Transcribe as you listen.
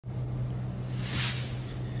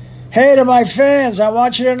Hey, to my fans, I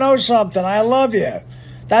want you to know something. I love you.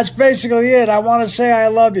 That's basically it. I want to say I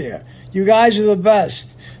love you. You guys are the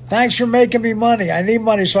best. Thanks for making me money. I need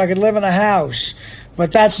money so I can live in a house.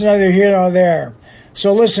 But that's neither here nor there.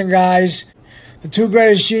 So listen, guys. The two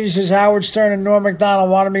greatest geniuses, Howard Stern and Norm Macdonald,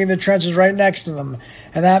 wanted me in the trenches right next to them.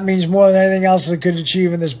 And that means more than anything else I could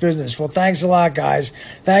achieve in this business. Well, thanks a lot, guys.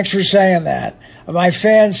 Thanks for saying that. My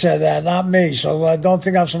fans said that, not me. So don't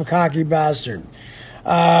think I'm some cocky bastard.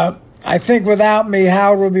 I think without me,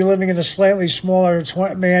 Howard would be living in a slightly smaller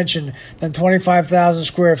mansion than 25,000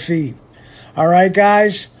 square feet. All right,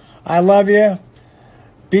 guys? I love you.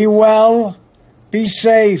 Be well. Be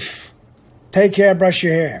safe. Take care. Brush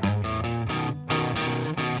your hair.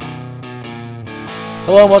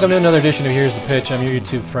 Hello and welcome to another edition of Here's the Pitch. I'm your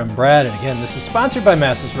YouTube friend Brad, and again, this is sponsored by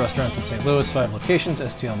Massa's Restaurants in St. Louis. 5 locations.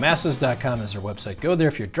 STLMassas.com is their website. Go there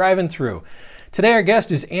if you're driving through. Today our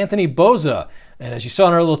guest is Anthony Bozza, and as you saw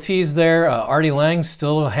in our little tease there, Artie Lange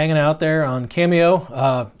still hanging out there on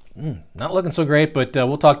Cameo. Not looking so great, but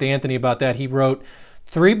we'll talk to Anthony about that. He wrote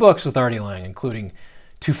 3 books with Artie Lange, including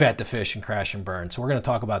Too Fat to Fish and Crash and Burn. So we're going to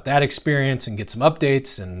talk about that experience and get some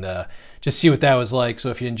updates and just see what that was like. So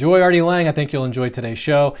if you enjoy Artie Lange, I think you'll enjoy today's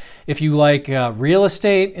show. If you like real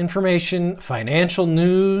estate information, financial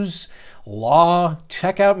news, law,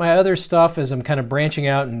 check out my other stuff as I'm kind of branching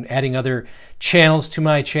out and adding other channels to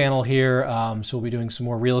my channel here. So we'll be doing some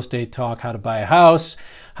more real estate talk, how to buy a house,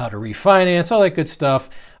 how to refinance, all that good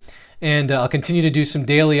stuff. And I'll continue to do some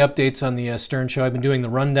daily updates on the Stern Show. I've been doing the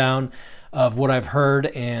rundown of what I've heard,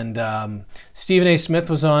 and Stephen A. Smith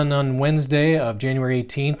was on Wednesday of January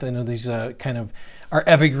 18th. I know these kind of are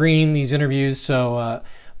evergreen, these interviews, so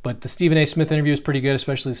but the Stephen A. Smith interview is pretty good,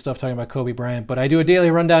 especially the stuff talking about Kobe Bryant. But I do a daily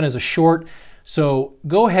rundown as a short, so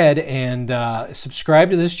go ahead and subscribe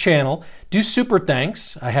to this channel. Do super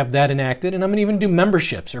thanks. I have that enacted, and I'm going to even do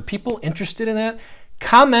memberships. Are people interested in that?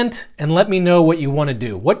 Comment and let me know what you want to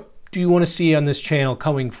do. What do you want to see on this channel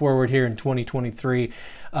coming forward here in 2023?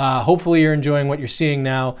 Hopefully you're enjoying what you're seeing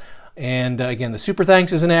now. And again, the super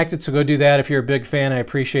thanks is enacted, so go do that if you're a big fan. I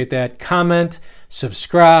appreciate that. Comment,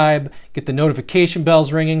 subscribe, get the notification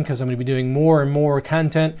bells ringing because I'm going to be doing more and more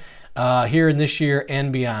content here in this year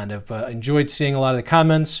and beyond. I've enjoyed seeing a lot of the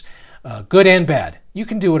comments, good and bad. You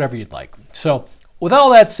can do whatever you'd like. So with all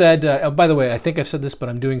that said, by the way, I think I've said this, but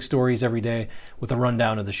I'm doing stories every day with a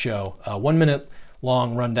rundown of the show. 1 minute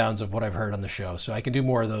long rundowns of what I've heard on the show. So I can do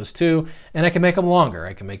more of those too, and I can make them longer.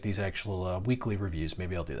 I can make these actual weekly reviews.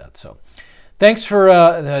 Maybe I'll do that. So thanks for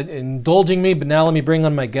indulging me, but now let me bring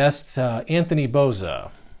on my guest, Anthony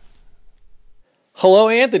Bozza. Hello,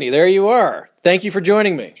 Anthony. There you are. Thank you for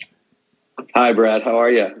joining me. Hi, Brad. How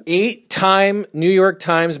are you? 8-time New York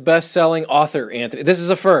Times best-selling author, Anthony. This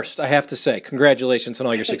is a first, I have to say. Congratulations on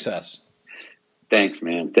all your success. Thanks,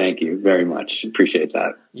 man. Thank you very much. Appreciate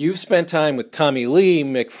that. You've spent time with Tommy Lee,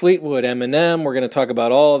 Mick Fleetwood, Eminem. We're going to talk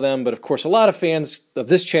about all of them. But, of course, a lot of fans of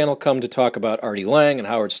this channel come to talk about Artie Lange and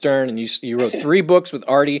Howard Stern. And you wrote 3 books with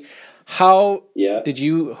Artie. How did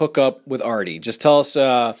you hook up with Artie? Just tell us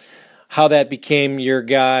how that became your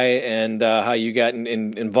guy and how you got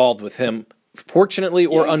involved with him, fortunately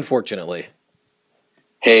or unfortunately.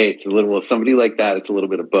 Hey, it's a little, with somebody like that, it's a little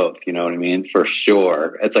bit of both, you know what I mean? For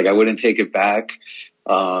sure. It's like, I wouldn't take it back.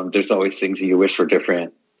 There's always things that you wish were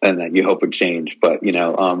different and that you hope would change. But, you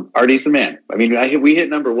know, Artie's the man. I mean, we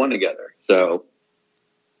hit #1 together. So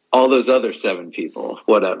all those other 7 people,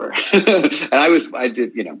 whatever. And I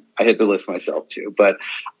hit the list myself too. But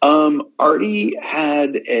Artie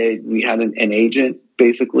we had an agent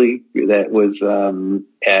basically that was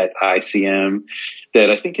at ICM that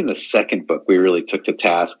I think in the second book we really took to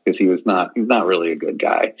task because he's not really a good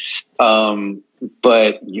guy.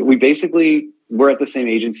 But we basically were at the same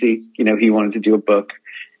agency. You know, he wanted to do a book,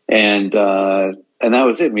 and that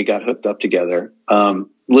was it. We got hooked up together.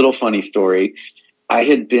 Little funny story. I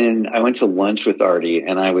went to lunch with Artie,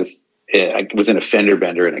 and I was in a fender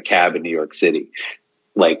bender in a cab in New York City,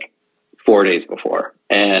 like 4 days before.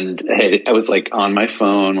 And I was like on my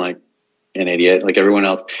phone, like an idiot, like everyone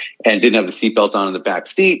else, and didn't have a seatbelt on in the back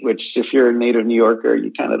seat, which if you're a native New Yorker,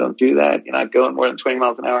 you kind of don't do that. You're not going more than 20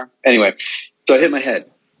 miles an hour. Anyway, so I hit my head,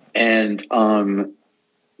 and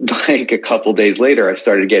like a couple days later, I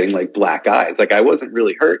started getting like black eyes. Like I wasn't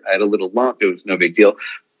really hurt. I had a little lump. It was no big deal.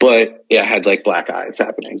 But yeah, I had like black eyes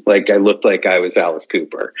happening. Like I looked like I was Alice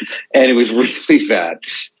Cooper, and it was really bad.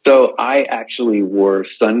 So I actually wore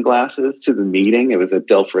sunglasses to the meeting. It was at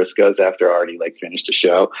Del Frisco's after Artie like finished the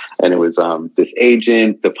show. And it was this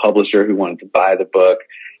agent, the publisher who wanted to buy the book.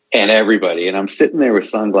 and everybody. And I'm sitting there with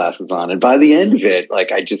sunglasses on. And by the end of it,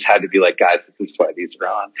 like, I just had to be like, guys, this is why these are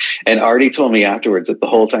on. And Artie told me afterwards that the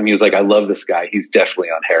whole time he was like, I love this guy. He's definitely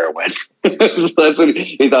on heroin. So that's what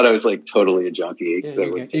he thought. I was like totally a junkie. Yeah,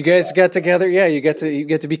 So you guys got together. Yeah. You get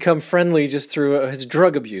to become friendly just through his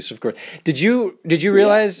drug abuse, of course. Did you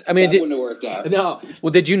realize, yeah, I mean, that wouldn't have worked out. No.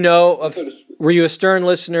 Well, did you know were you a Stern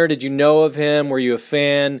listener? Did you know of him? Were you a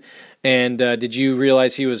fan? And did you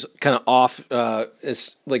realize he was kind of off?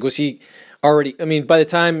 Was he already? I mean, by the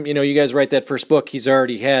time you guys write that first book, he's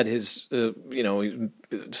already had his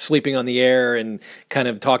sleeping on the air and kind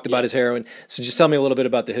of talked about his heroin. So just tell me a little bit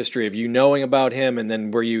about the history of you knowing about him, and then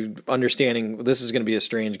were you understanding this is going to be a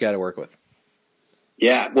strange guy to work with?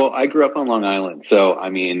 Yeah, well, I grew up on Long Island, so I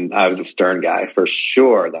mean, I was a Stern guy for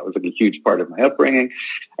sure. That was like a huge part of my upbringing,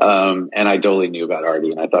 and I totally knew about Artie,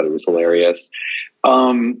 and I thought it was hilarious.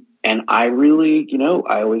 And I really,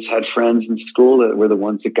 I always had friends in school that were the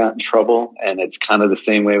ones that got in trouble. And it's kind of the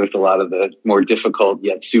same way with a lot of the more difficult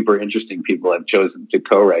yet super interesting people I've chosen to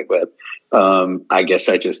co-write with. I guess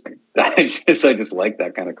I just like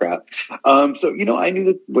that kind of crap. So, I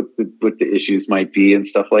knew what the issues might be and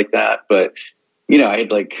stuff like that. But, I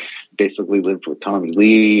had like basically lived with Tommy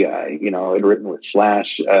Lee. I'd written with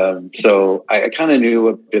Slash. So I kind of knew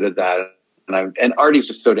a bit of that. And Artie's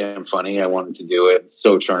just so damn funny. I wanted to do it.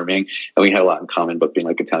 So charming. And we had a lot in common, but being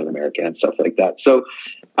like Italian American and stuff like that. So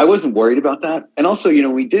I wasn't worried about that. And also,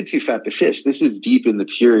 we did Too Fat to Fish. This is deep in the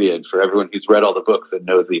period for everyone who's read all the books and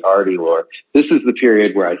knows the Artie lore. This is the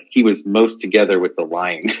period where he was most together with the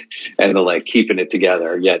lying and the like keeping it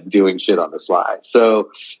together, yet doing shit on the sly.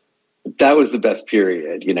 So that was the best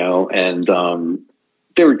period, and,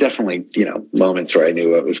 there were definitely, moments where I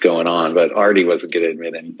knew what was going on, but Artie wasn't going to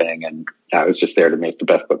admit anything. And I was just there to make the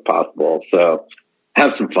best book possible. So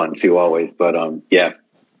have some fun too, always. But, yeah.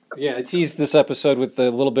 Yeah. I teased this episode with a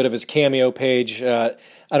little bit of his cameo page. I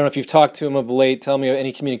don't know if you've talked to him of late. Tell me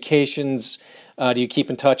any communications. Do you keep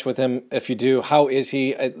in touch with him? If you do, how is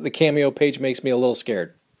he? The cameo page makes me a little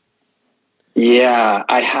scared. Yeah.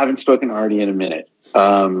 I haven't spoken to Artie in a minute.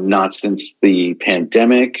 Not since the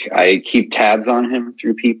pandemic. I keep tabs on him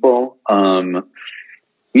through people.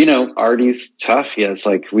 Artie's tough. Yeah, it's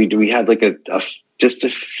like we had like just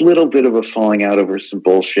a little bit of a falling out over some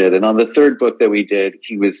bullshit. And on the third book that we did,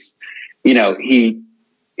 he was, he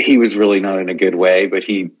was really not in a good way, but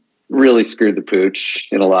he really screwed the pooch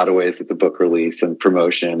in a lot of ways with the book release and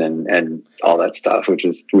promotion and all that stuff, which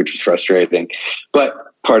was frustrating. But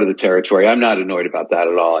part of the territory. I'm not annoyed about that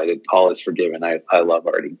at all. All is forgiven. I love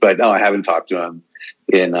Artie, but no, I haven't talked to him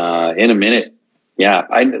in a minute. Yeah.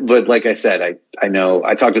 But like I said, I know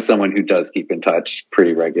I talk to someone who does keep in touch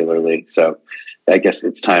pretty regularly. So I guess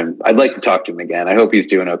it's time. I'd like to talk to him again. I hope he's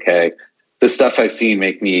doing okay. The stuff I've seen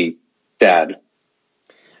make me sad.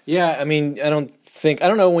 Yeah. I mean, I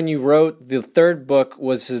don't know when you wrote the third book,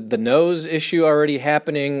 was the nose issue already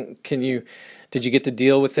happening? Did you get to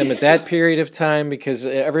deal with him at that period of time? Because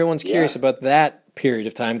everyone's curious about that period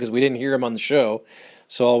of time because we didn't hear him on the show.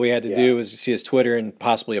 So all we had to do was see his Twitter and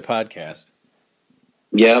possibly a podcast.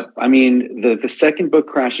 Yeah. I mean, the second book,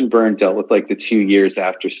 Crash and Burn, dealt with like the 2 years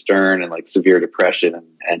after Stern and like severe depression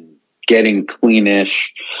and getting cleanish.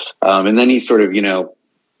 And then he sort of,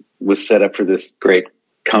 was set up for this great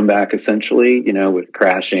comeback essentially, with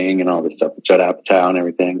Crashing and all this stuff with Judd Apatow and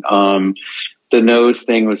everything. The nose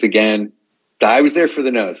thing was, again, I was there for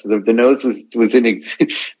the nose. The nose was in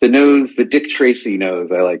the nose, the Dick Tracy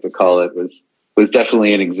nose, I like to call it, was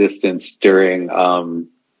definitely in existence during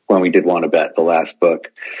when we did Want to Bet, the last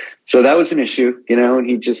book. So that was an issue, and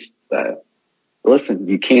he just listen,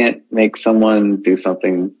 you can't make someone do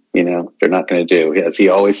something, they're not going to do. As he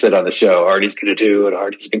always said on the show, Artie's going to do what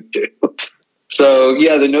Artie's going to do. So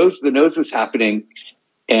yeah, the nose was happening,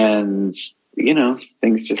 and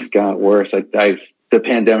things just got worse. The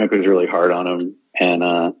pandemic was really hard on him,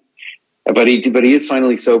 and but he is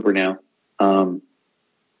finally sober now,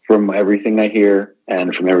 from everything I hear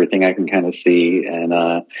and from everything I can kind of see, and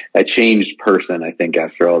a changed person, I think,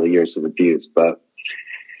 after all the years of abuse. But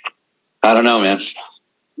I don't know, man.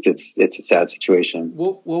 It's a sad situation.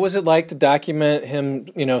 What was it like to document him,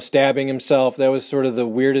 stabbing himself? That was sort of the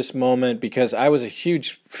weirdest moment because I was a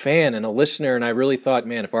huge fan and a listener, and I really thought,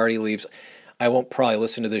 man, if Artie leaves, I won't probably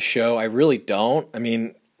listen to this show. I really don't. I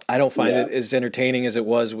mean, I don't find it as entertaining as it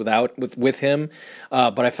was with him,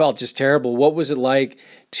 but I felt just terrible. What was it like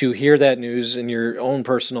to hear that news in your own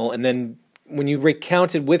personal, and then when you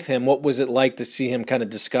recounted with him, what was it like to see him kind of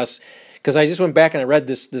discuss? Because I just went back and I read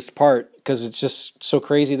this part because it's just so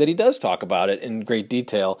crazy that he does talk about it in great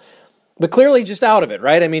detail, but clearly just out of it,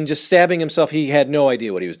 right? I mean, just stabbing himself, he had no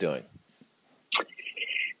idea what he was doing.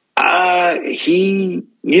 He,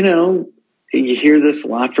 you know, you hear this a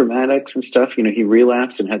lot from addicts and stuff. You know, he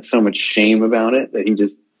relapsed and had so much shame about it that he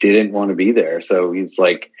just didn't want to be there. So he's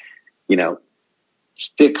like, you know,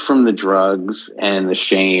 stick from the drugs and the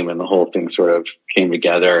shame, and the whole thing sort of came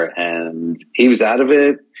together, and he was out of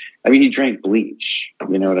it. I mean, he drank bleach,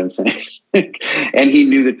 you know what I'm saying? And he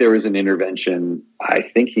knew that there was an intervention. I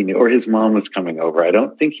think he knew, or his mom was coming over. I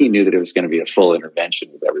don't think he knew that it was going to be a full intervention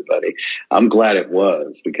with everybody. I'm glad it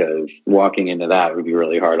was, because walking into that would be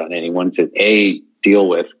really hard on anyone to A, deal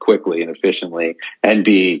with quickly and efficiently, and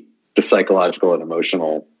B, the psychological and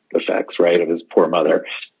emotional effects, right, of his poor mother.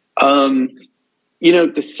 You know,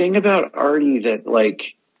 the thing about Artie that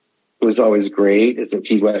like was always great is that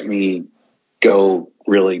he let me go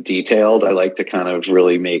really detailed. I like to kind of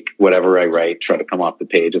really make whatever I write try to come off the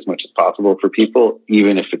page as much as possible for people,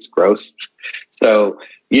 even if it's gross. So,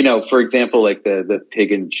 you know, for example, like the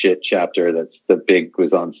pig and shit chapter that's the big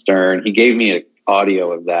was on Stern. He gave me an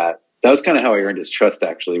audio of that. That was kind of how I earned his trust,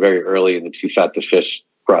 actually, very early in the Too Fat to Fish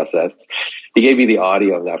process. He gave me the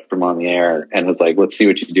audio of that from on the air and was like, let's see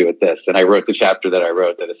what you do with this. And I wrote the chapter that I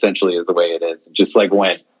wrote that essentially is the way it is. Just like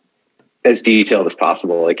went as detailed as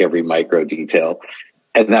possible, like every micro detail.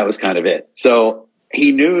 And that was kind of it. So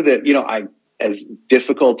he knew that, you know, as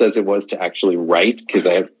difficult as it was to actually write, because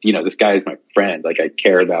I have, you know, this guy is my friend, like I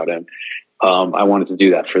care about him. I wanted to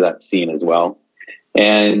do that for that scene as well.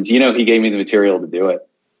 And, you know, he gave me the material to do it.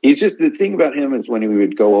 He's just, the thing about him is when we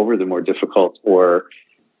would go over the more difficult or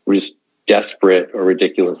just desperate or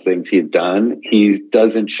ridiculous things he had done, he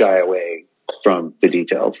doesn't shy away from the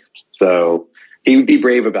details. So he would be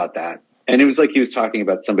brave about that. And it was like he was talking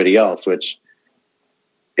about somebody else, which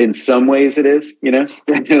in some ways it is, you know,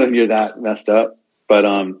 when you're that messed up. But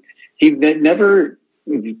he never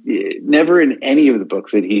in any of the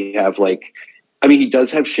books did he have like, I mean, he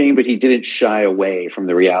does have shame, but he didn't shy away from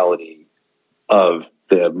the reality of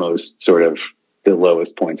the most sort of the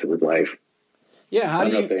lowest points of his life. Yeah, I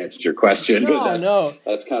don't know if that answered your question, but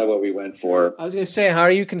that's kind of what we went for. I was going to say, how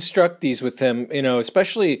do you construct these with him? You know,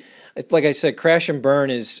 especially like I said, Crash and Burn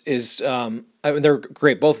is I mean, they're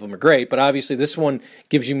great. Both of them are great, but obviously this one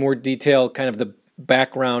gives you more detail, kind of the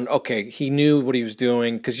background. Okay, he knew what he was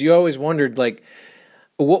doing, because you always wondered, like,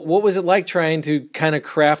 what was it like trying to kind of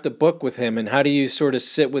craft a book with him, and how do you sort of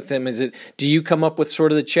sit with him? Do you come up with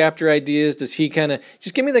sort of the chapter ideas? Does he kind of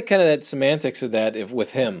just give me the kind of that semantics of that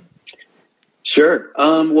with him? Sure.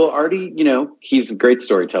 Well, Artie, you know, he's a great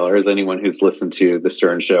storyteller, as anyone who's listened to the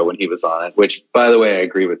Stern show when he was on it, which, by the way, I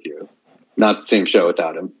agree with you. Not the same show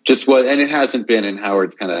without him. Just what, and it hasn't been, and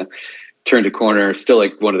Howard's kind of turned a corner, still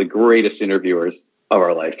like one of the greatest interviewers of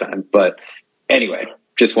our lifetime. But anyway,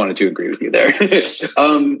 just wanted to agree with you there.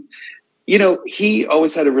 You know, he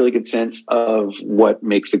always had a really good sense of what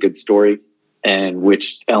makes a good story and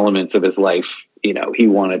which elements of his life, you know, he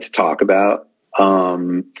wanted to talk about.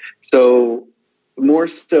 So more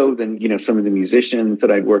so than, you know, some of the musicians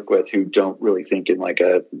that I'd work with who don't really think in like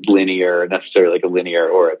a linear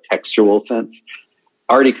or a textual sense.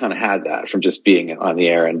 Artie kind of had that from just being on the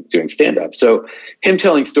air and doing stand-up. So him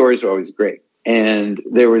telling stories were always great. And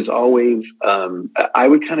there was always, I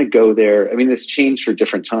would kind of go there. I mean, this changed for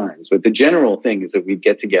different times, but the general thing is that we'd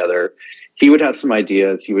get together. He would have some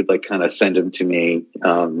ideas. He would like kind of send them to me,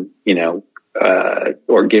 you know,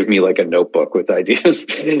 or give me like a notebook with ideas.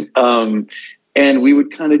 And we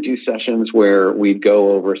would kind of do sessions where we'd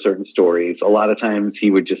go over certain stories. A lot of times he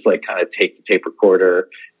would just like kind of take the tape recorder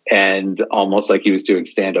and almost like he was doing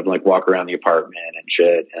stand up, like walk around the apartment and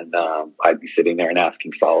shit. And I'd be sitting there and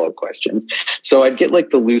asking follow-up questions. So I'd get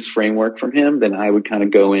like the loose framework from him. Then I would kind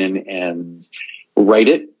of go in and write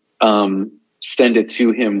it, send it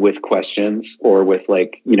to him with questions or with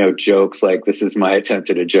like, you know, jokes, like this is my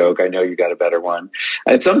attempt at a joke. I know you got a better one.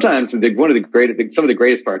 And sometimes some of the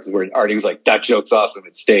greatest parts is where Artie was like, that joke's awesome.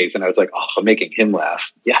 It stays. And I was like, oh, I'm making him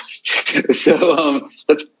laugh. Yes. So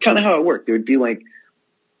that's kind of how it worked. It would be like,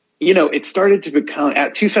 you know, it started to become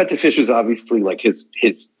Too Fat to Fish was obviously like his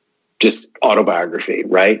just autobiography.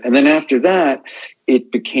 Right. And then after that,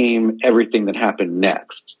 it became everything that happened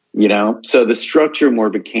next, you know? So the structure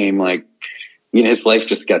more became like, you know, his life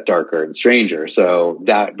just got darker and stranger. So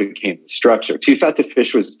that became the structure. Too Fat to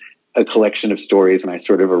Fish was a collection of stories, and I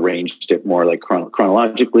sort of arranged it more like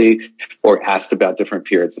chronologically or asked about different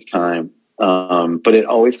periods of time. But it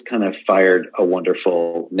always kind of fired a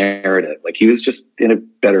wonderful narrative. Like he was just in a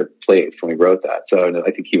better place when we wrote that. So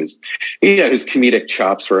I think he was, you know, his comedic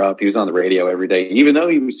chops were up. He was on the radio every day, even though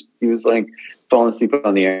he was like falling asleep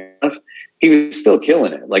on the air. He was still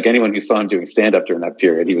killing it. Like anyone who saw him doing stand-up during that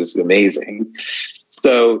period, he was amazing.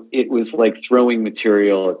 So it was like throwing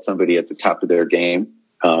material at somebody at the top of their game.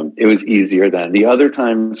 It was easier then. The other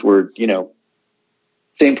times were, you know,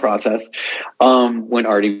 same process. When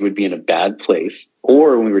Artie would be in a bad place,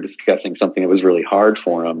 or when we were discussing something that was really hard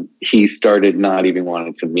for him, he started not even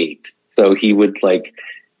wanting to meet. So he would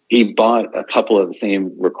he bought a couple of the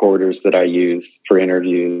same recorders that I use for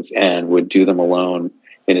interviews and would do them alone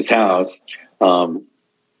in his house. Some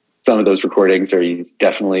of those recordings are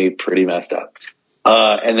definitely pretty messed up.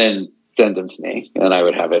 And then send them to me, and I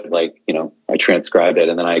would have it you know, I transcribe it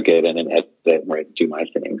and then I get in and edit it and do my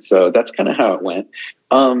thing. So that's kind of how it went.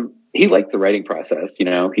 He liked the writing process, you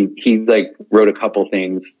know, he wrote a couple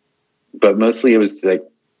things, but mostly it was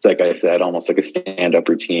like I said, almost like a stand-up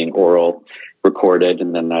routine, oral, recorded,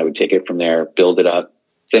 and then I would take it from there, build it up,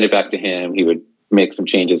 send it back to him. He would make some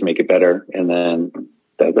changes, make it better, and then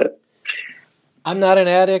that's it. I'm not an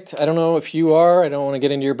addict. I don't know if you are. I don't want to get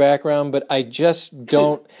into your background, but I just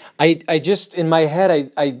don't. I just, in my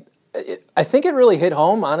head, I think it really hit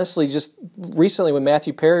home, honestly, just recently when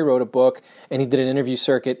Matthew Perry wrote a book and he did an interview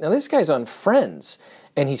circuit. Now, this guy's on Friends,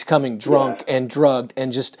 and he's coming drunk and drugged,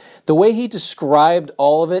 and just the way he described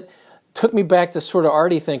all of it took me back to sort of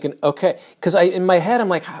Artie thinking, okay, because in my head, I'm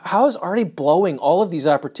like, how is Artie blowing all of these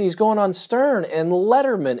opportunities, going on Stern and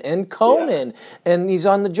Letterman and Conan, and he's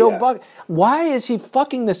on the Joe Buck. Why is he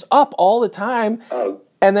fucking this up all the time?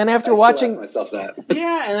 And then after watching, myself that. And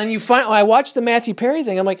then I watched the Matthew Perry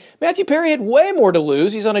thing. I'm like, Matthew Perry had way more to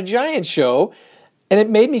lose. He's on a giant show, and it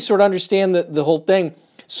made me sort of understand the whole thing.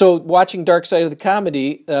 So watching Dark Side of the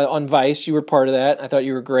Comedy on Vice, you were part of that. I thought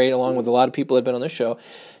you were great, along with a lot of people that had been on this show.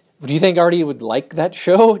 Do you think Artie would like that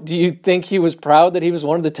show? Do you think he was proud that he was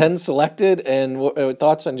one of the 10 selected? And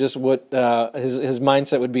thoughts on just what his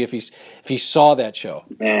mindset would be if he saw that show?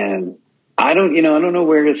 Man, I don't know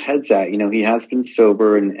where his head's at. You know, he has been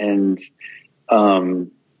sober, and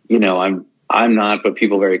you know, I'm not, but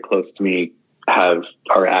people very close to me are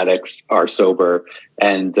addicts, are sober,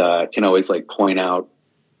 and can always point out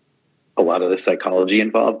a lot of the psychology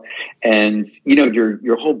involved. And, you know,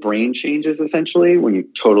 your whole brain changes essentially when you're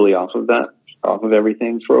totally off of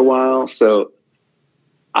everything for a while. So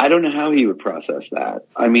I don't know how he would process that.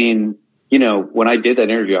 I mean, you know, when I did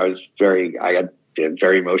that interview, I got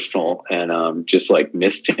very emotional and just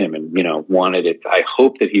missed him and, you know, wanted it. I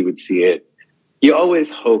hope that he would see it. You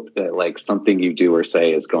always hope that something you do or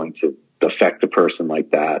say is going to affect a person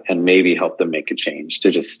like that and maybe help them make a change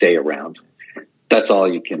to just stay around. That's all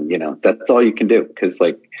you can, that's all you can do. Because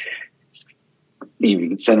you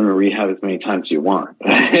can send them to rehab as many times as you want.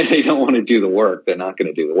 If they don't want to do the work, they're not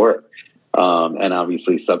going to do the work. And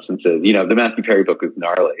obviously substances, the Matthew Perry book was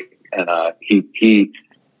gnarly. And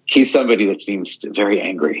he's somebody that seems very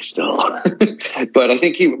angry still. But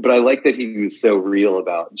I like that he was so real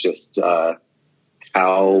about just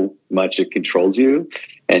how much it controls you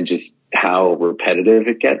and just how repetitive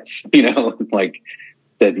it gets,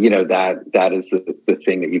 that is the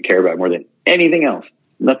thing that you care about more than anything else.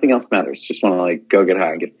 Nothing else matters. Just want to go get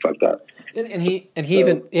high and get fucked up.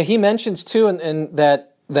 He mentions too, and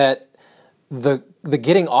that the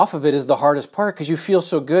getting off of it is the hardest part because you feel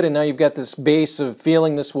so good, and now you've got this base of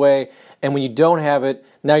feeling this way, and when you don't have it,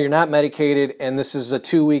 now you're not medicated, and this is a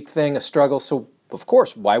 2-week thing, a struggle. So of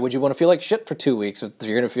course, why would you want to feel like shit for 2 weeks if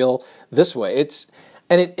you're going to feel this way?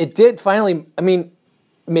 It did finally. I mean,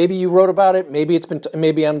 maybe you wrote about it.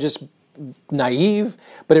 Maybe I'm just naive,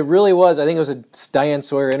 but it really was. I think it was a Diane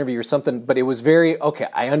Sawyer interview or something, but it was very, okay,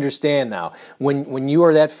 I understand now. When you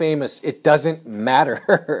are that famous, it doesn't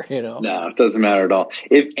matter, No, it doesn't matter at all.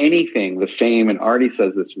 If anything, the fame, and Artie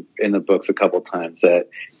says this in the books a couple of times, that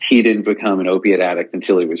he didn't become an opiate addict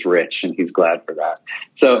until he was rich, and he's glad for that.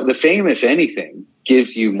 So the fame, if anything,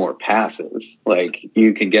 gives you more passes.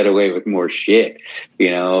 You can get away with more shit.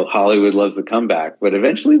 Hollywood loves a comeback, but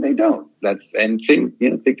eventually they don't. I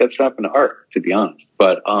think that's what happened to art, to be honest.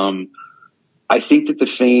 But I think that the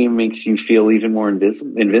fame makes you feel even more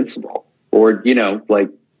invincible. Or,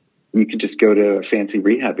 you could just go to a fancy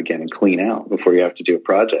rehab again and clean out before you have to do a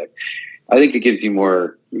project. I think it gives you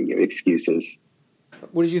more excuses.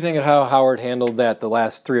 What did you think of how Howard handled that the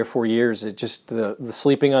last 3 or 4 years? It just, the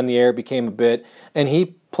sleeping on the air became a bit, and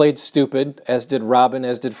he played stupid, as did Robin,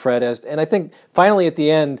 as did Fred, and I think finally at the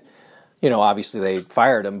end, obviously they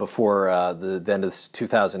fired him before the end of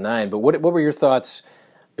 2009, but what were your thoughts?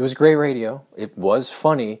 It was great radio, it was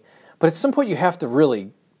funny, but at some point you have to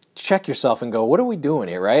really check yourself and go, what are we doing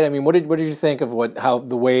here, right? I mean, what did you think of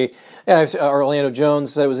Orlando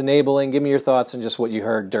Jones said it was enabling? Give me your thoughts on just what you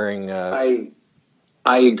heard during...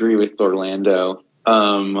 I agree with Orlando.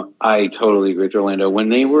 I totally agree with Orlando. When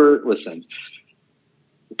they were,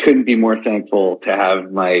 couldn't be more thankful to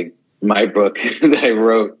have my my book that I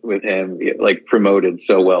wrote with him, like promoted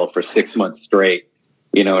so well for 6 months straight.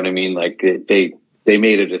 You know what I mean? Like they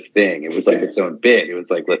made it a thing. It was like its own bit. It was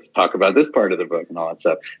like, let's talk about this part of the book and all that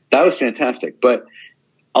stuff. That was fantastic. But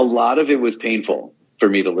a lot of it was painful for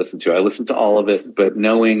me to listen to. I listened to all of it, but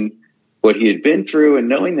knowing what he had been through and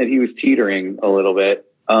knowing that he was teetering a little bit,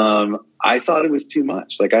 I thought it was too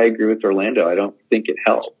much. Like, I agree with Orlando. I don't think it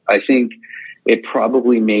helped. I think it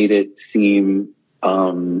probably made it seem,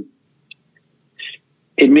 it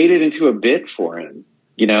made it into a bit for him.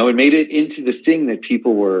 You know, it made it into the thing that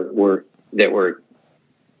people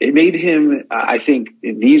it made him, I think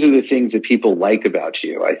these are the things that people like about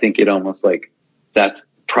you. I think it almost like that's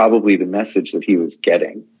probably the message that he was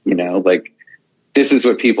getting, you know, like, this is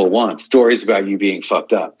what people want. Stories about you being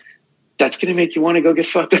fucked up. That's going to make you want to go get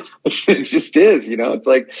fucked up. It just is, you know, it's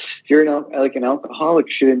like, if you're an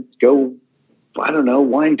alcoholic shouldn't go, I don't know,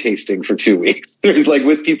 wine tasting for 2 weeks, like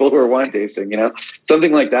with people who are wine tasting, you know,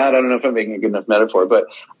 something like that. I don't know if I'm making a good enough metaphor, but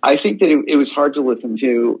I think that it was hard to listen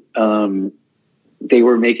to. They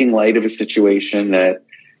were making light of a situation that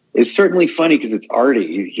is certainly funny because it's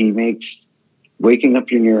Artie. He makes waking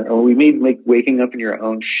up in your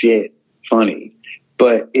own shit funny,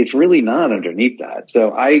 but it's really not underneath that.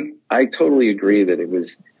 So I totally agree that it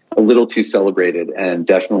was a little too celebrated and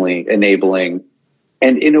definitely enabling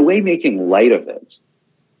and in a way making light of it,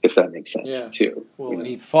 if that makes sense too. Well, and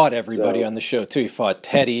he fought everybody on the show too. He fought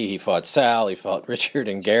Teddy, he fought Sal, he fought Richard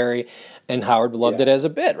and Gary, and Howard loved it as a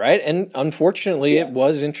bit, right? And unfortunately, it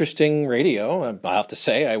was interesting radio. I have to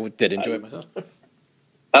say, I did enjoy it myself.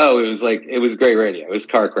 Oh, it was great radio. It was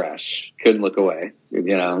car crash. Couldn't look away.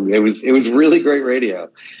 You know, it was really great radio,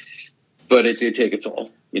 but it did take a toll,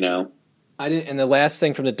 you know. And the last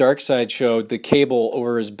thing from the Dark Side showed the cable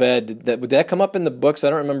over his bed. Would that come up in the books? I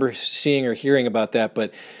don't remember seeing or hearing about that,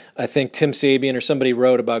 but I think Tim Sabian or somebody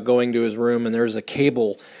wrote about going to his room and there was a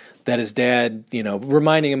cable that his dad, you know,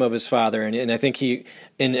 reminding him of his father. And I think he,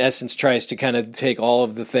 in essence, tries to kind of take all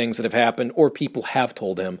of the things that have happened or people have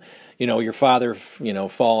told him. You know, your father, you know,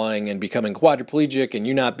 falling and becoming quadriplegic and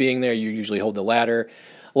you not being there, you usually hold the ladder.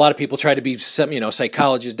 A lot of people try to be some, you know,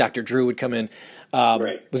 psychologists. Dr. Drew would come in.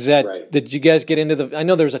 Was that, did you guys get into I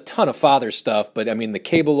know there was a ton of father stuff, but I mean, the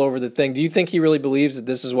cable over the thing, do you think he really believes that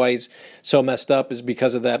this is why he's so messed up is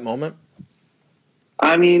because of that moment?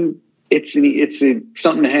 I mean, it's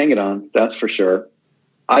something to hang it on. That's for sure.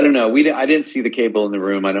 I don't know. I didn't see the cable in the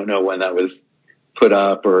room. I don't know when that was put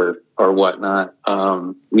up or whatnot.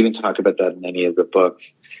 We didn't talk about that in any of the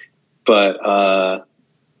books, but,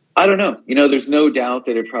 I don't know. You know, there's no doubt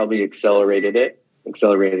that it probably accelerated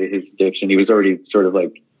his addiction. He was already sort of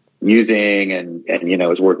like using and you know,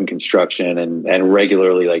 was working construction and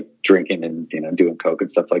regularly like drinking and, you know, doing coke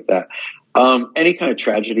and stuff like that. Any kind of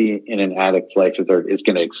tragedy in an addict's life is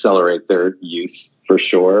going to accelerate their use for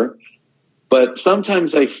sure. But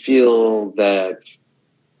sometimes I feel that,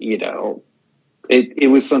 you know,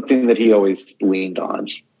 it was something that he always leaned on.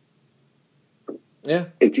 Yeah.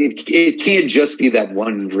 It can't just be that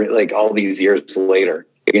one, like all these years later.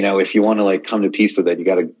 You know, if you want to like come to peace with it, you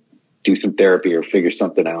got to do some therapy or figure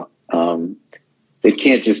something out. It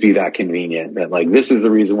can't just be that convenient that like, this is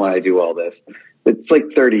the reason why I do all this. It's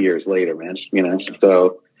like 30 years later, man, you know?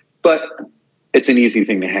 So, but it's an easy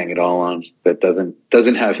thing to hang it all on that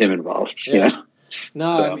doesn't have him involved, you know?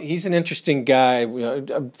 No, So. I mean, he's an interesting guy. You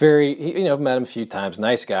know, I've met him a few times.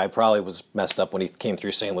 Nice guy. Probably was messed up when he came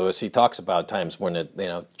through St. Louis. He talks about times when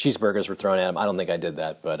cheeseburgers were thrown at him. I don't think I did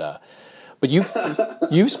that, but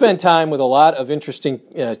you've spent time with a lot of interesting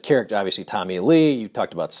characters. Obviously, Tommy Lee. You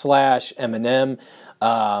talked about Slash, Eminem.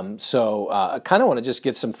 So I kind of want to just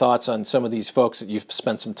get some thoughts on some of these folks that you've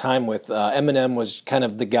spent some time with. Eminem was kind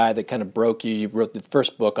of the guy that kind of broke you. You wrote the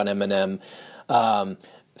first book on Eminem.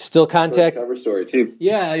 Still contact Cover story too.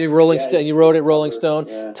 Yeah, you wrote it Rolling Stone.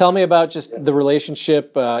 Yeah. Tell me about just the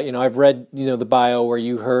relationship. I've read the bio where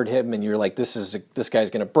you heard him and you're like, this guy's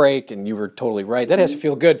going to break, and you were totally right. That has to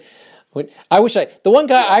feel good. The one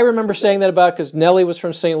guy I remember saying that about, because Nelly was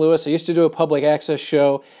from St. Louis. I used to do a public access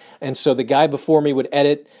show, and so the guy before me would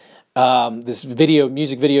edit this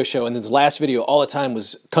music video show, and this last video all the time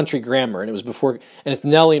was Country Grammar, and it was before, and it's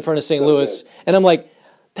Nelly in front of St. Louis, and I'm like,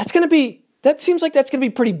 that seems like that's going to be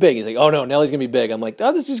pretty big. He's like, oh no, Nelly's going to be big. I'm like,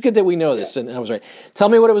 oh, this is good that we know this. And I was right. Tell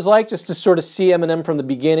me what it was like just to sort of see Eminem from the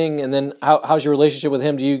beginning, and then how's your relationship with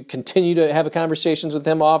him? Do you continue to have conversations with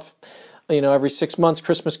him off, every 6 months,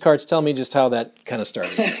 Christmas cards? Tell me just how that kind of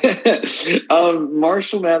started.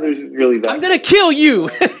 Marshall Mathers is really that. I'm going to kill you.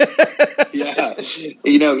 Yeah.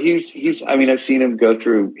 I've seen him go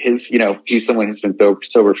through his, he's someone who's been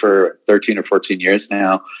sober for 13 or 14 years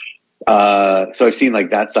now. So I've seen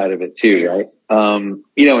like that side of it too, right?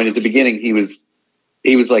 You know, and at the beginning he was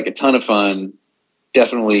like a ton of fun,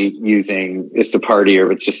 definitely using this to party,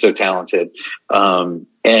 or it's just so talented.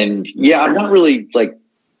 And yeah, I'm not really like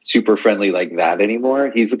super friendly like that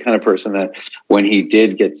anymore. He's the kind of person that when he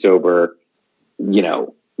did get sober, you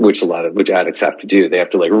know, which addicts have to do, they have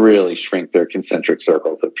to like really shrink their concentric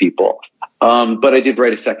circles of people. But I did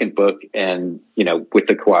write a second book, and, you know, with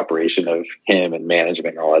the cooperation of him and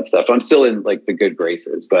management and all that stuff, I'm still in like the good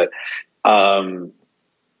graces, but,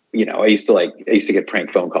 you know, I used to get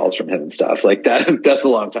prank phone calls from him and stuff like that. That's a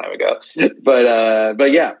long time ago.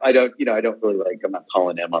 But yeah, I don't really like, I'm not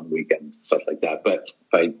calling him on the weekends and stuff like that. But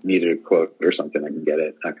if I needed a quote or something, I can get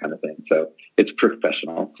it, that kind of thing. So it's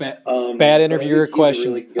professional. Bad interviewer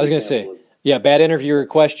question. Really, I was going to say, yeah, bad interviewer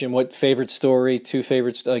question. What favorite story, two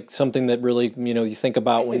favorites, like something that really, you know, you think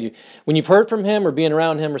about when you've heard from him or being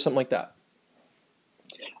around him or something like that?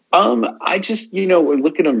 I just, you know, we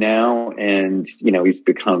look at him now, and, you know, he's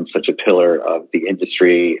become such a pillar of the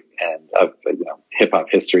industry and of, you know, hip hop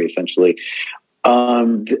history, essentially.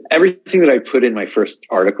 Everything that I put in my first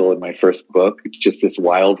article in my first book, just this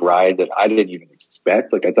wild ride that I didn't even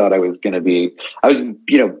expect. Like, I thought I was, you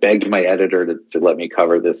know, begged my editor to let me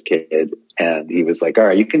cover this kid. And he was like, all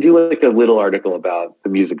right, you can do like a little article about the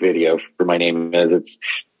music video for My Name Is. It's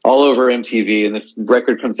all over MTV, and this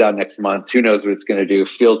record comes out next month. Who knows what it's going to do?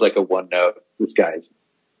 Feels like a one note. This guy's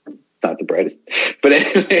not the brightest, but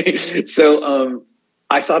anyway. So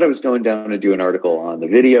I thought I was going down to do an article on the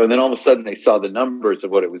video, and then all of a sudden I saw the numbers of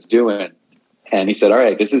what it was doing, and he said, "All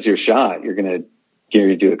right, this is your shot. You're going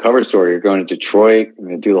to do the cover story. You're going to Detroit. You're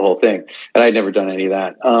going to do the whole thing." And I'd never done any of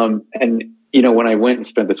that. And you know, when I went and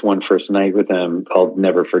spent this one first night with him, I'll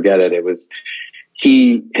never forget it.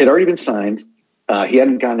 He had already been signed. He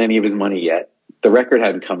hadn't gotten any of his money yet. The record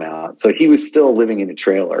hadn't come out. So he was still living in a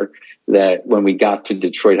trailer that, when we got to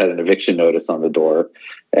Detroit, had an eviction notice on the door.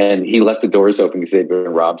 And he left the doors open because they'd been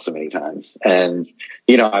robbed so many times. And,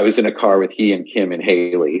 you know, I was in a car with he and Kim and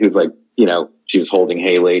Haley, who's like, you know, she was holding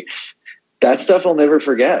Haley. That stuff I'll never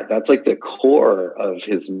forget. That's like the core of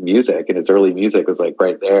his music, and his early music was like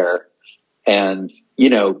right there. And, you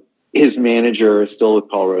know, his manager is still with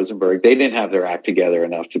Paul Rosenberg. They didn't have their act together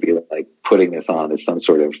enough to be like putting this on as some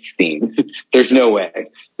sort of theme. There's no way.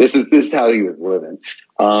 This is how he was living.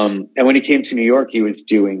 And when he came to New York, he was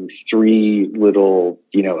doing 3 little,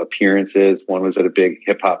 you know, appearances. One was at a big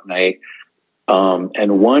hip hop night.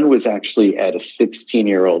 And one was actually at a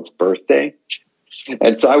 16-year-old's birthday.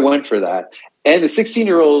 And so I went for that. And the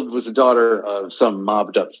 16-year-old was the daughter of some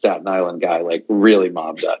mobbed up Staten Island guy, like really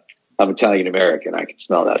mobbed up. I'm Italian American. I can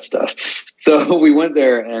smell that stuff. So we went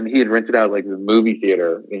there, and he had rented out like the movie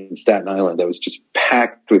theater in Staten Island that was just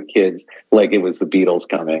packed with kids, like it was the Beatles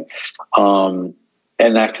coming.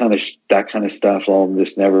 And that kind of stuff I'll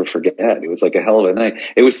just never forget. It was like a hell of a night.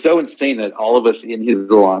 It was so insane that all of us in his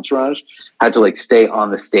little entourage had to like stay on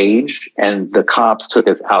the stage, and the cops took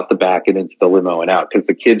us out the back and into the limo and out, because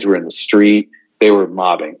the kids were in the street. They were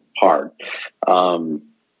mobbing hard.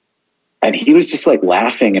 And he was just like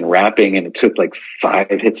laughing and rapping, and it took like 5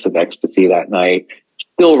 hits of ecstasy that night.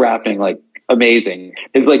 Still rapping like amazing.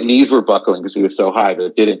 His like knees were buckling because he was so high, but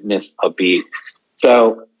it didn't miss a beat.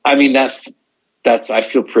 So, I mean, that's, I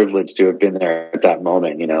feel privileged to have been there at that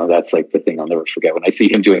moment. You know, that's like the thing I'll never forget when I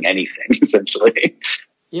see him doing anything, essentially.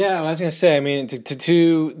 Yeah, I was going to say, I mean,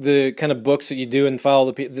 to the kind of books that you do and follow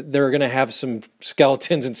the people, they're going to have some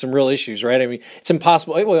skeletons and some real issues, right? I mean, it's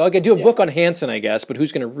impossible. Well, I could do a book on Hanson, I guess, but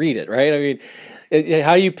who's going to read it, right? I mean,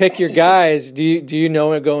 how you pick your guys? Do you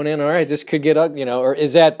know it going in? All right, this could get up, you know, or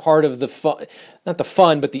is that part of the fun? Not the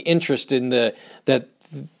fun, but the interest in that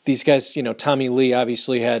these guys, you know, Tommy Lee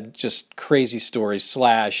obviously had just crazy stories.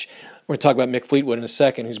 Slash. We're going to talk about Mick Fleetwood in a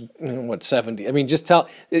second, who's, what, 70? I mean, just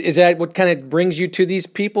is that what kind of brings you to these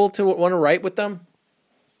people to want to write with them?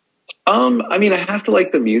 I mean, I have to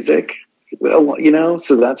like the music, you know,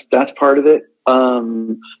 so that's part of it.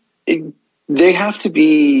 They have to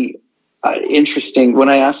be interesting. When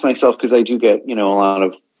I ask myself, because I do get, you know, a lot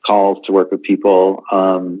of calls to work with people,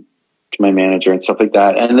 to my manager and stuff like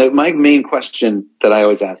that. And my main question that I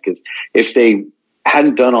always ask is, if they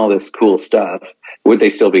hadn't done all this cool stuff, would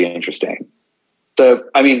they still be interesting? So,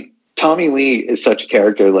 I mean, Tommy Lee is such a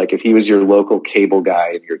character. Like, if he was your local cable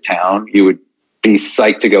guy in your town, you would be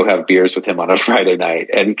psyched to go have beers with him on a Friday night.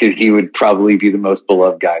 And he would probably be the most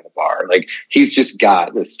beloved guy in the bar. Like, he's just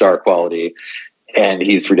got this star quality, and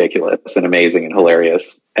he's ridiculous and amazing and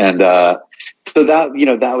hilarious. And so that, you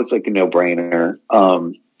know, that was like a no-brainer.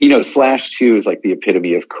 You know, Slash too is like the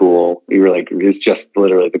epitome of cool. Is just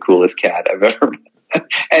literally the coolest cat I've ever met.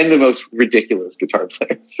 and the most ridiculous guitar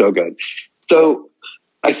player. So good. So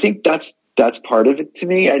I think that's part of it to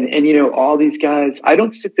me. And, you know, all these guys, I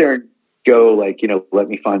don't sit there and go like, you know, let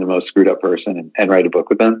me find the most screwed up person and write a book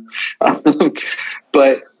with them.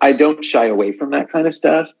 But I don't shy away from that kind of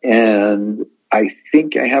stuff. And I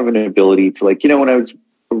think I have an ability to, like, you know, when I was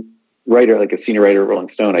writer, like a senior writer at Rolling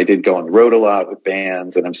Stone, I did go on the road a lot with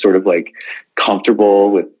bands, and I'm sort of like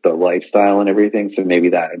comfortable with the lifestyle and everything. So maybe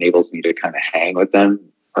that enables me to kind of hang with them,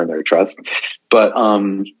 earn their trust. But,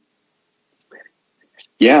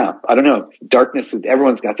 yeah, I don't know. Darkness,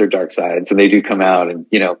 everyone's got their dark sides, and they do come out. And,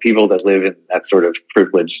 you know, people that live in that sort of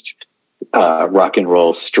privileged rock and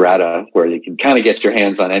roll strata where you can kind of get your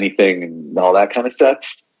hands on anything and all that kind of stuff,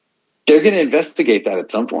 they're going to investigate that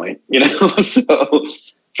at some point, you know? So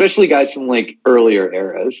especially guys from like earlier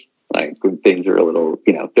eras, like when things are a little,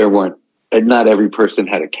 you know, not every person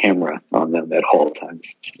had a camera on them at all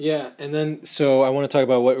times. Yeah, and then so I want to talk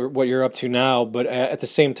about what you're up to now, but at the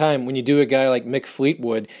same time, when you do a guy like Mick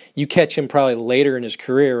Fleetwood, you catch him probably later in his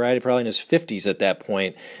career, right? Probably in his 50s at that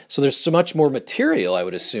point. So there's so much more material, I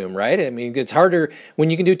would assume, right? I mean, it's harder when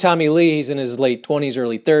you can do Tommy Lee. He's in his late 20s,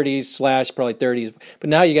 early 30s / probably 30s. But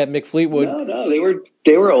now you got Mick Fleetwood. No,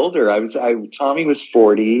 they were older. Tommy was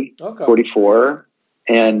 40, okay. 44,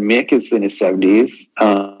 and Mick is in his 70s.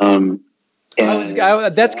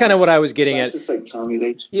 That's kind of what I was getting at. Just like Tommy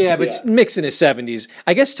Lee. Yeah, but Mick's in his 70s.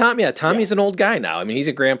 I guess Tommy's an old guy now. I mean, he's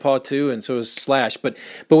a grandpa too, and so is Slash. But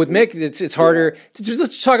with Mick, it's harder.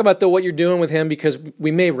 Let's talk about what you're doing with him, because we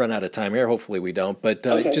may run out of time here. Hopefully we don't. But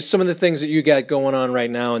just some of the things that you got going on right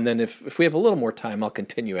now, and then if we have a little more time, I'll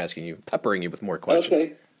continue peppering you with more questions.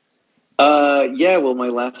 Okay. Well, my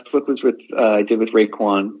last book was I did with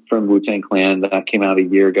Raekwon from Wu-Tang Clan. That came out a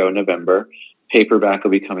year ago in November. Paperback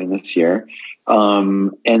will be coming this year.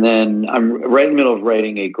 And then I'm right in the middle of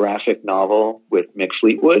writing a graphic novel with Mick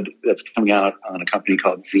Fleetwood that's coming out on a company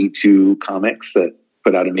called Z2 Comics that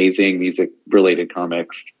put out amazing music-related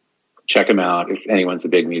comics. Check them out if anyone's a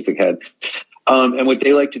big music head. And what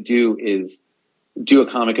they like to do is do a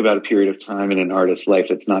comic about a period of time in an artist's life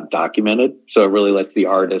that's not documented. So it really lets the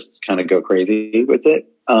artists kind of go crazy with it.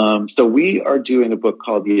 So we are doing a book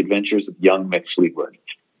called The Adventures of Young Mick Fleetwood.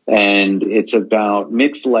 And it's about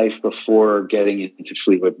Mick's life before getting into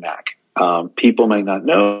Fleetwood Mac. People might not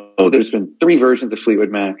know, there's been 3 versions of Fleetwood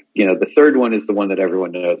Mac. You know, the third one is the one that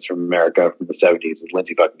everyone knows from America from the 70s with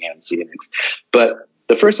Lindsey Buckingham and Stevie Nicks. But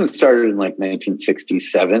the first one started in like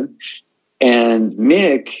 1967. And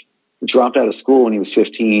Mick dropped out of school when he was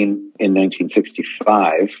 15 in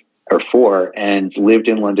 1965 or 4, and lived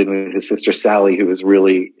in London with his sister Sally, who was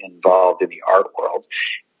really involved in the art world.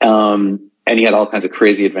 And he had all kinds of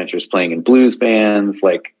crazy adventures playing in blues bands,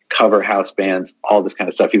 like cover house bands, all this kind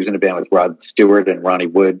of stuff. He was in a band with Rod Stewart and Ronnie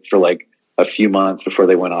Wood for like a few months before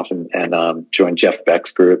they went off and joined Jeff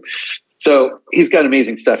Beck's group. So he's got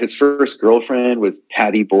amazing stuff. His first girlfriend was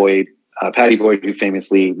Patty Boyd. Patty Boyd, who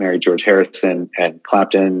famously married George Harrison and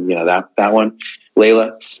Clapton, you know, that one,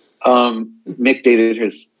 Layla. Mick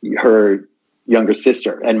dated her younger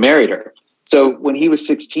sister and married her. So when he was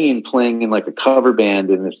 16, playing in like a cover band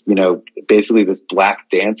in this, you know, basically this black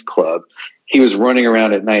dance club, he was running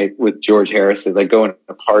around at night with George Harrison, like going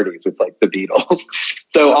to parties with like the Beatles.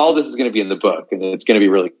 So all this is going to be in the book, and it's going to be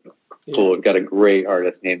really cool. We've got a great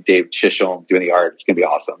artist named Dave Chisholm doing the art. It's going to be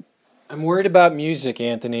awesome. I'm worried about music,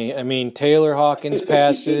 Anthony. I mean, Taylor Hawkins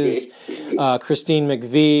passes, Christine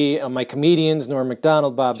McVie, my comedians, Norm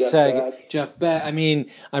Macdonald, Bob Saget, Jeff Beck. I mean,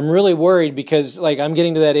 I'm really worried because, like, I'm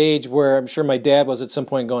getting to that age where I'm sure my dad was at some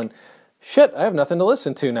point going, shit, I have nothing to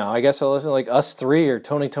listen to now. I guess I'll listen to, like, Us Three or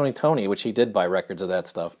Tony, which he did buy records of that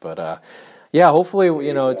stuff. But, yeah, hopefully,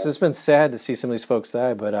 you know, it's been sad to see some of these folks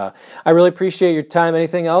die, but I really appreciate your time.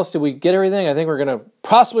 Anything else? Did we get everything? I think we're going to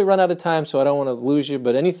possibly run out of time, so I don't want to lose you,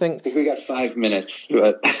 but anything? I think we got 5 minutes,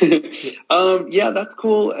 but yeah, that's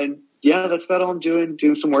cool. And yeah, that's about all I'm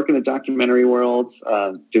doing some work in the documentary world,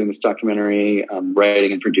 doing this documentary,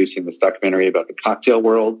 writing and producing this documentary about the cocktail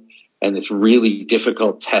world and this really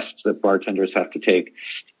difficult test that bartenders have to take,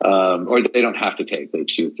 or they don't have to take, they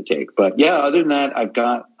choose to take. But yeah, other than that, I've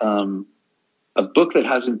got a book that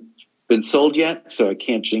hasn't been sold yet, so I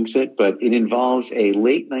can't jinx it, but it involves a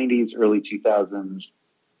late 90s, early 2000s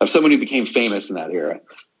of someone who became famous in that era,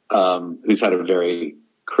 who's had a very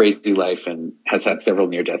crazy life and has had several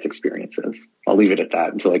near-death experiences. I'll leave it at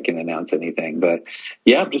that until I can announce anything. But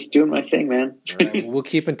yeah, I'm just doing my thing, man. All right, we'll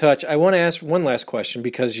keep in touch. I want to ask one last question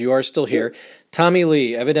because you are still here. Tommy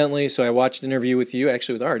Lee, evidently, so I watched an interview with you,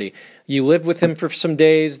 actually with Artie. You lived with him for some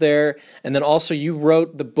days there, and then also you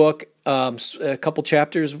wrote the book, a couple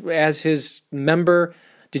chapters as his member.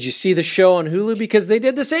 Did you see the show on Hulu? Because they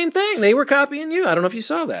did the same thing. They were copying you. I don't know if you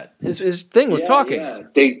saw that. His thing was talking. Yeah.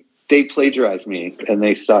 They plagiarized me, and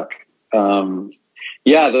they suck.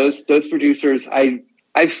 Those producers,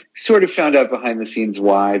 I've sort of found out behind the scenes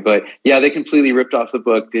why, but yeah, they completely ripped off the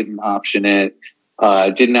book, didn't option it,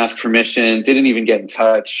 didn't ask permission, didn't even get in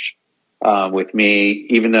touch with me,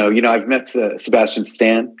 even though, I've met Sebastian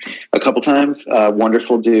Stan a couple times,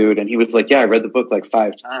 wonderful dude. And he was like, yeah, I read the book like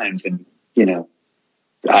 5 times. And,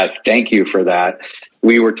 thank you for that.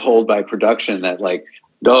 We were told by production that like,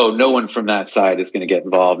 no one from that side is going to get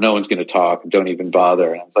involved. No one's going to talk. Don't even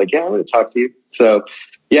bother. And I was like, yeah, I would have talked to you. So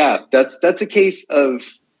yeah, that's a case of,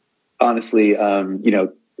 honestly,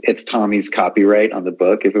 it's Tommy's copyright on the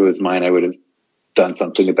book. If it was mine, I would have done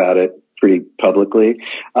something about it pretty publicly.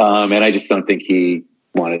 And I just don't think he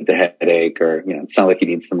wanted the headache, or, it's not like he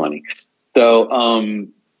needs the money. So,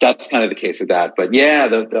 that's kind of the case with that. But yeah,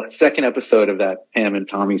 the second episode of that Pam and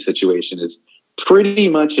Tommy situation is pretty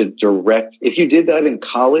much a direct, if you did that in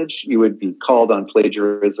college, you would be called on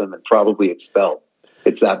plagiarism and probably expelled.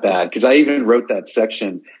 It's that bad. Because I even wrote that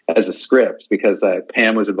section as a script, because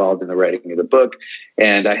Pam was involved in the writing of the book,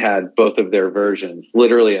 and I had both of their versions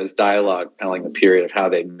literally as dialogue telling the period of how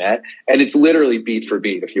they met. And it's literally beat for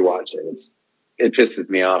beat if you watch it. It pisses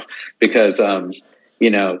me off because,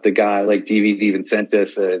 the guy like DVD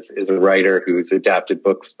Vincentis is a writer who's adapted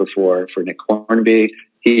books before for Nick Hornby.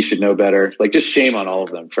 He should know better. Like, just shame on all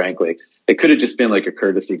of them, frankly. It could have just been like a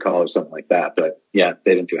courtesy call or something like that. But yeah,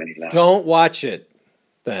 they didn't do any of that. Don't watch it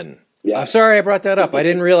then. Yeah. I'm sorry I brought that up. I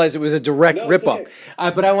didn't realize it was a direct ripoff. Okay.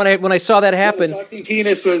 But when I saw that happen, Talking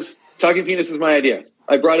Penis was my idea.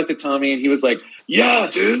 I brought it to Tommy, and he was like, "Yeah,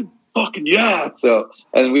 dude, fucking yeah." So,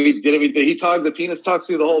 and we did it. The penis talks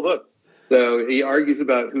through the whole book. So he argues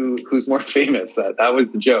about who's more famous. That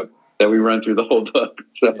was the joke that we run through the whole book.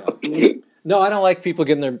 So. Yeah. No, I don't like people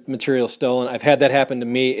getting their material stolen. I've had that happen to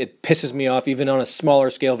me. It pisses me off, even on a smaller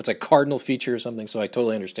scale, if it's a cardinal feature or something. So I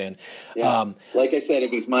totally understand. Yeah. Like I said,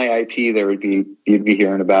 if it was my IP, you'd be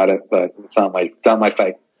hearing about it, but it's not my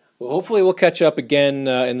fight. Well, hopefully we'll catch up again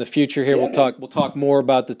in the future here. Yeah, we'll talk more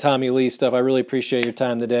about the Tommy Lee stuff. I really appreciate your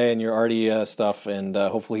time today and your Artie stuff, and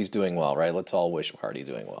hopefully he's doing well, right? Let's all wish Artie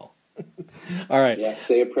doing well. All right. Yeah,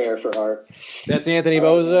 say a prayer for Art. That's Anthony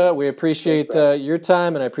Bozza. We appreciate your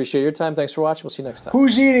time, and I appreciate your time. Thanks for watching. We'll see you next time.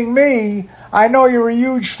 Who's eating me? I know you're a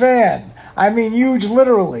huge fan. I mean, huge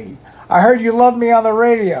literally. I heard you love me on the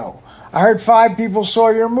radio. I heard 5 people saw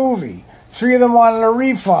your movie. 3 of them wanted a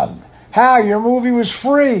refund. How? Your movie was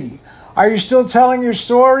free. Are you still telling your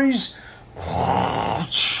stories?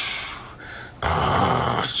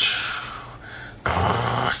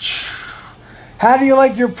 How do you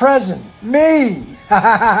like your present? Me!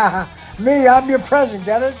 Me, I'm your present,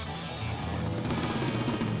 get it?